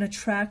can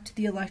attract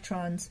the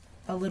electrons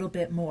a little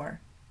bit more.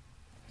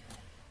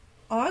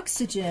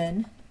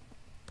 Oxygen,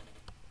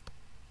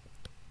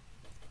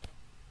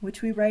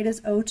 which we write as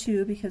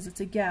O2 because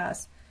it's a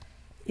gas,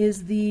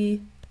 is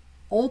the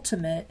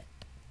ultimate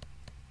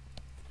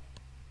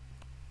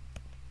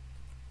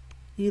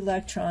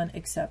electron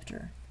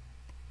acceptor.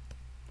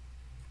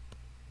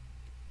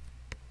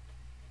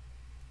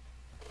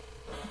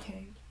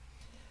 Okay.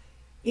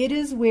 It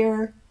is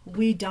where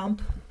we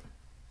dump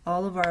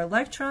all of our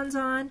electrons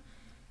on,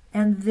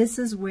 and this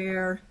is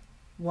where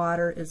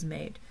water is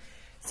made.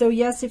 So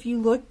yes, if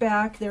you look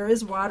back, there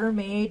is water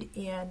made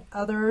in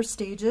other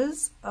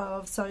stages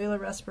of cellular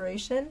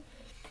respiration.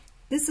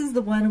 This is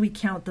the one we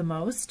count the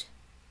most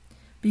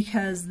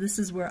because this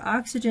is where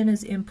oxygen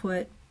is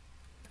input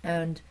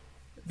and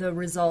the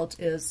result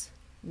is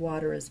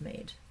water is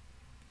made.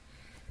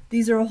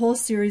 These are a whole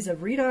series of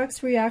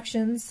redox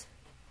reactions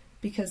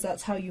because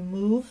that's how you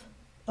move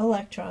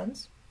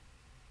electrons.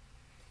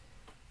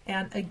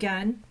 And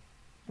again,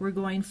 we're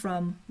going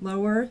from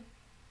lower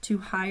to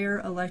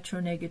higher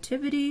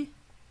electronegativity,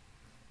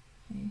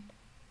 okay,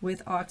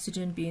 with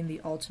oxygen being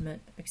the ultimate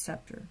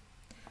acceptor.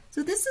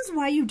 So this is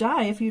why you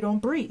die if you don't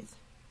breathe.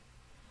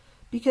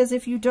 Because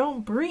if you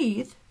don't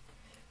breathe,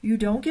 you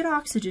don't get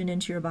oxygen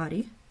into your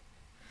body,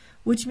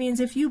 which means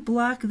if you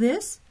block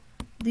this,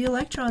 the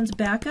electrons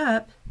back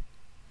up,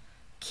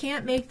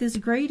 can't make this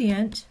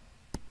gradient,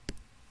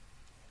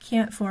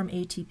 can't form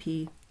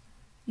ATP.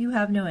 You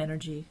have no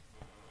energy.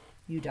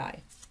 You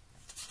die.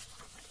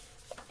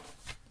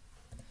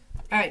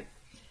 All right,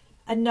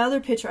 another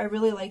picture, I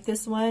really like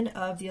this one,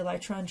 of the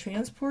electron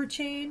transport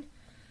chain.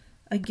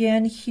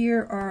 Again, here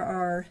are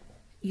our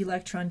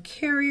electron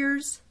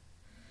carriers.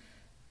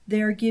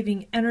 They're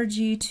giving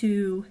energy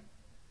to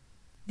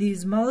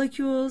these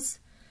molecules.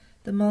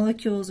 The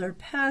molecules are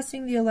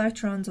passing the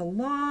electrons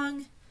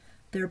along.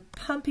 They're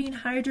pumping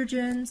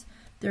hydrogens.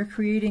 They're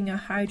creating a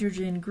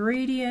hydrogen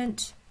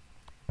gradient.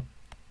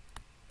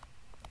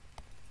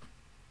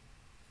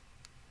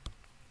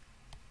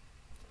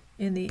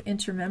 In the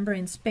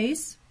intermembrane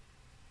space.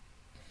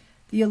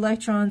 The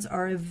electrons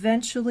are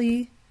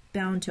eventually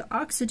bound to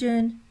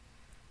oxygen,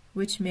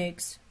 which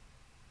makes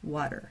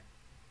water.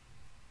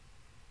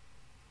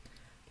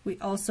 We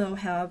also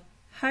have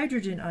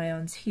hydrogen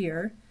ions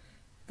here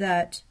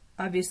that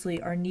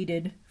obviously are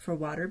needed for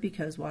water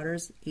because water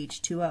is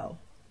H2O.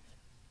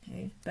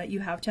 Okay? But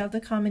you have to have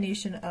the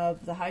combination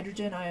of the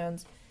hydrogen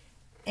ions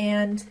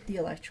and the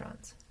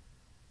electrons.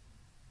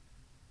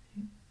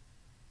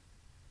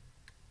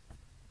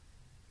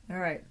 All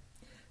right,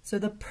 so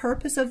the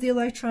purpose of the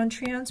electron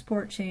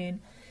transport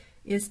chain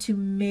is to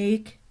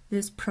make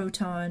this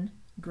proton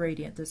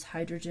gradient, this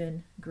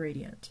hydrogen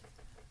gradient.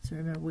 So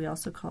remember, we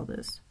also call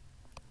this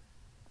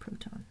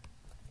proton.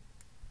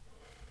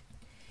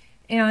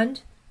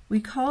 And we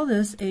call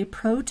this a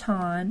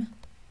proton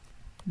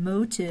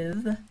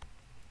motive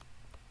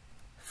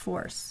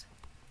force.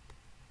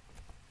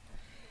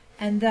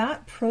 And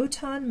that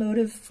proton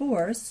motive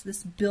force,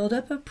 this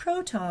buildup of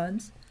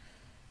protons,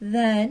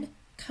 then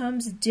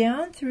comes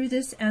down through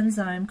this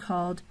enzyme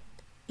called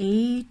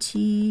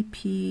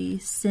ATP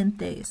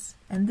synthase.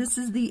 And this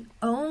is the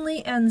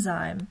only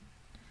enzyme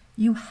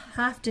you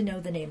have to know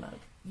the name of.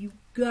 You've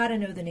got to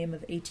know the name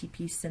of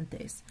ATP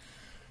synthase.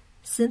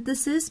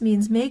 Synthesis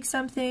means make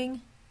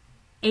something,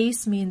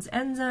 ACE means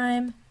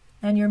enzyme,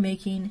 and you're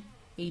making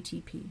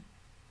ATP.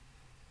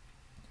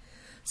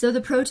 So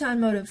the proton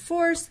motive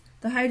force,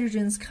 the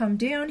hydrogens come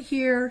down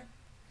here,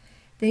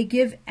 they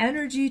give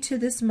energy to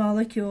this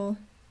molecule,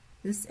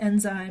 this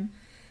enzyme,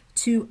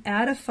 to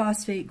add a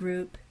phosphate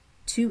group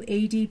to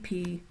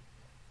ADP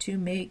to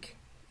make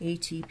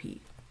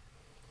ATP.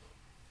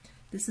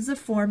 This is a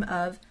form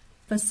of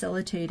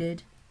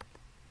facilitated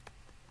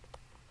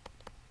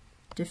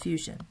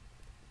diffusion.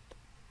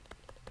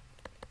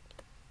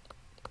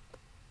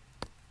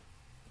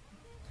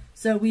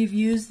 So we've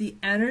used the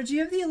energy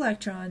of the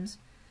electrons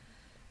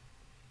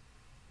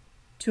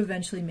to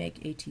eventually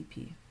make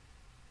ATP.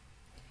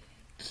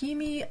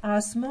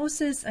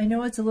 Chemiosmosis, I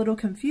know it's a little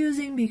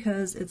confusing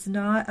because it's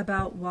not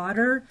about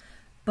water,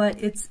 but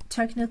it's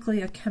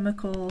technically a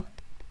chemical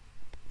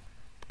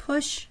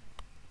push.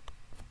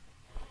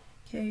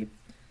 Okay,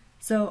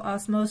 so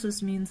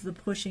osmosis means the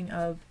pushing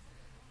of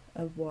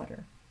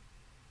water.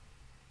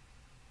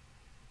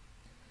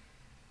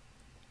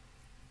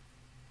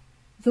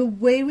 The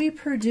way we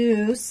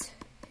produce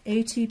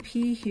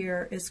ATP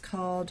here is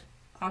called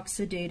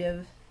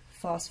oxidative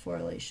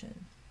phosphorylation.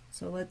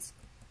 So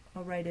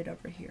I'll write it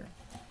over here.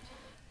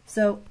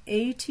 So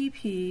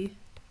ATP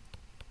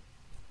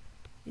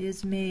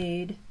is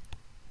made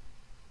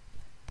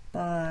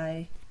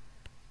by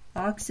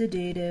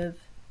oxidative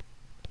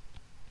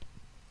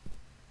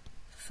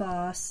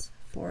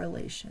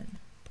phosphorylation.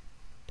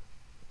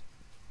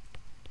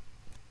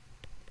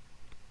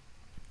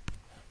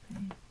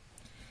 Okay.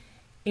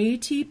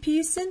 ATP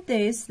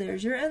synthase,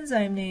 there's your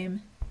enzyme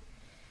name,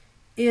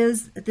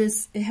 is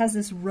this, it has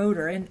this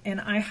rotor,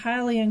 and I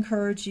highly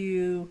encourage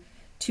you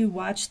to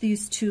watch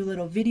these two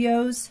little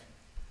videos.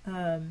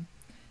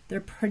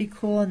 They're pretty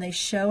cool, and they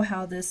show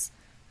how this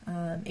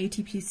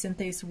ATP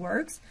synthase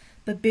works.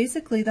 But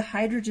basically the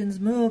hydrogens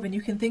move, and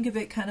you can think of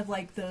it kind of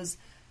like those,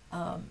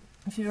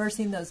 if you've ever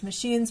seen those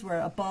machines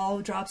where a ball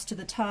drops to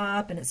the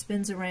top and it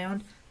spins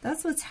around,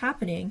 that's what's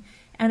happening.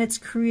 And it's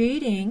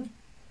creating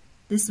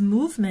this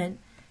movement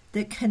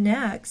that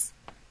connects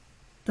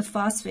the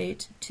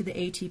phosphate to the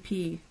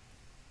ATP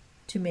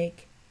to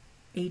make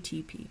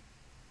ATP.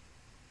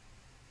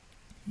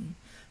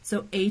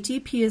 So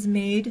ATP is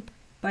made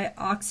by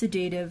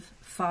oxidative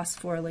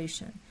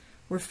phosphorylation.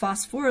 We're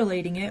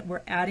phosphorylating it,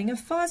 we're adding a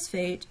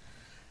phosphate,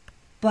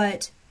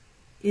 but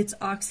it's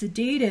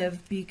oxidative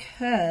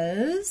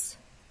because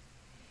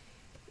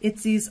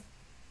it's these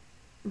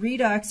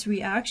redox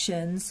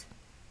reactions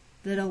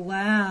that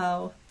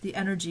allow the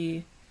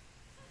energy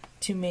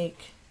to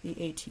make the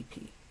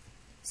ATP.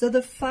 So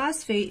the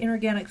phosphate,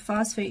 inorganic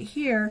phosphate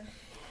here,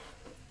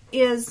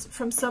 is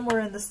from somewhere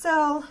in the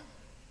cell.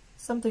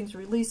 Something's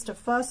released a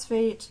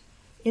phosphate.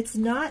 It's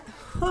not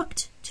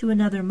hooked to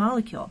another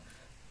molecule.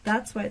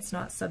 That's why it's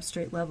not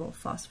substrate level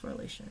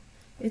phosphorylation.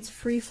 It's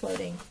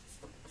free-floating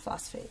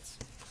phosphates.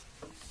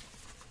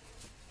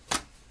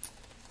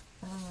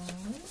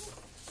 Oops.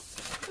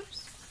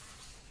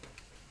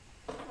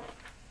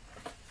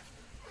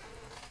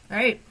 All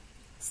right,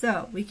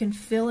 so we can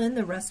fill in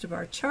the rest of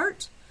our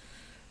chart.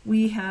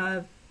 We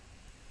have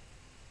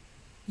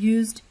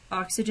used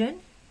oxygen,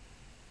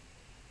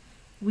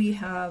 we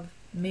have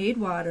made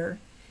water,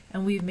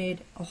 and we've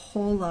made a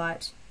whole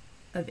lot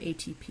of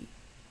ATP.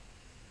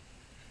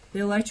 The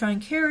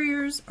electron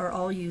carriers are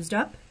all used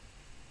up.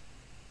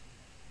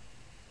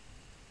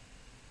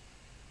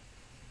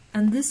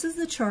 And this is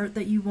the chart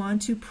that you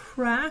want to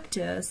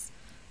practice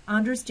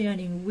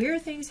understanding where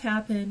things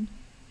happen,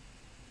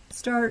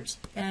 start,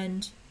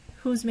 end,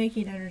 who's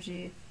making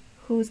energy,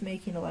 who's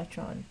making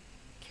electron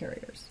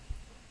carriers.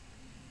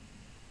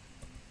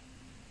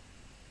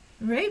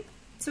 Right?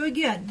 So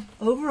again,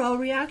 overall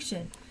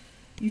reaction.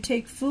 You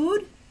take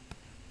food,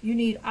 you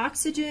need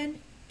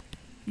oxygen,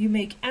 you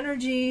make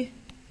energy,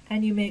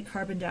 and you make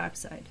carbon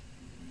dioxide.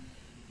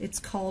 It's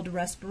called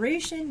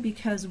respiration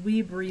because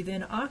we breathe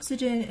in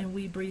oxygen and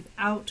we breathe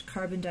out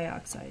carbon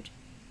dioxide.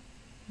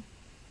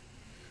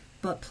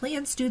 But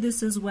plants do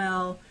this as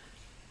well.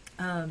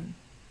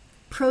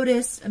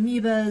 Protists,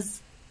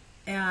 amoebas,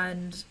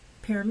 and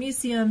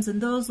parameciums,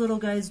 and those little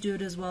guys do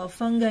it as well.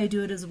 Fungi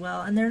do it as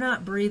well, and they're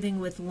not breathing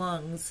with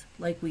lungs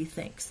like we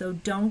think. So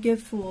don't get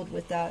fooled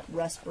with that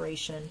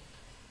respiration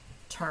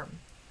term.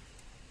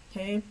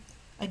 Okay?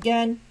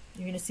 Again,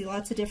 you're going to see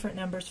lots of different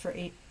numbers for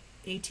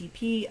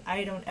ATP.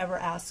 I don't ever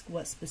ask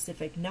what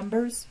specific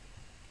numbers.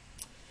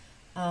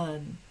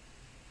 I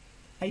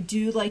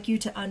do like you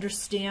to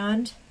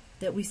understand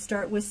that we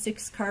start with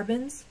 6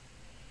 carbons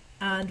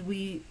and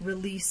we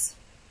release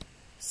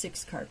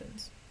 6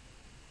 carbons.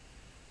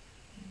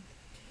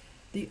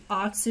 The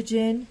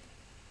oxygen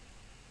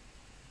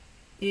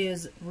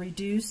is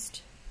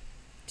reduced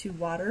to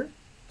water,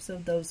 so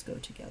those go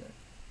together.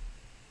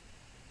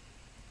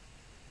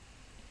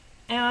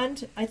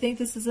 And I think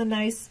this is a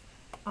nice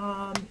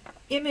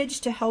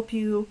image to help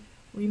you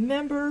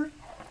remember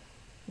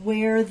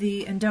where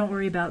the, and don't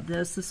worry about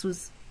this, this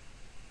was,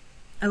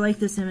 I like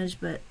this image,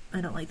 but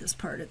I don't like this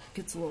part, it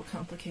gets a little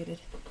complicated.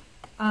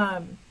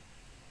 Where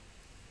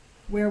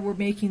we're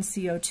making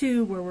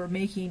CO2, where we're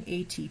making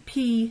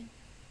ATP,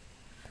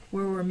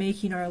 where we're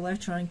making our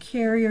electron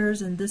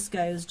carriers, and this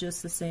guy is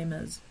just the same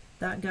as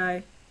that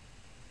guy,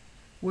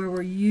 where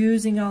we're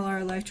using all our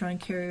electron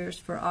carriers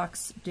for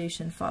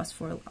oxidative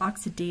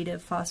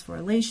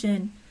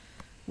phosphorylation,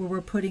 where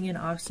we're putting in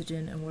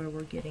oxygen, and where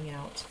we're getting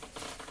out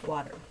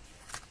water.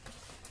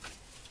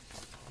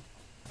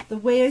 The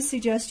way I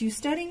suggest you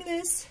studying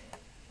this,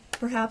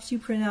 perhaps you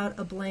print out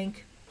a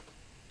blank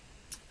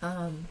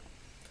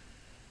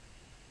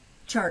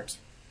chart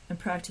and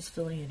practice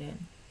filling it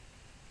in.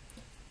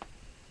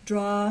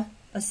 Draw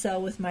a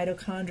cell with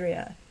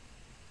mitochondria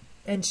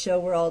and show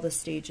where all the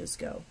stages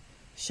go.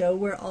 Show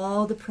where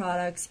all the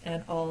products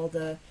and all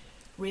the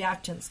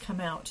reactants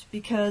come out,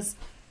 because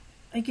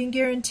I can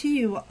guarantee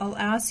you I'll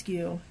ask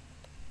you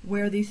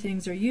where these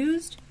things are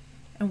used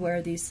and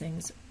where these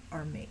things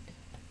are made.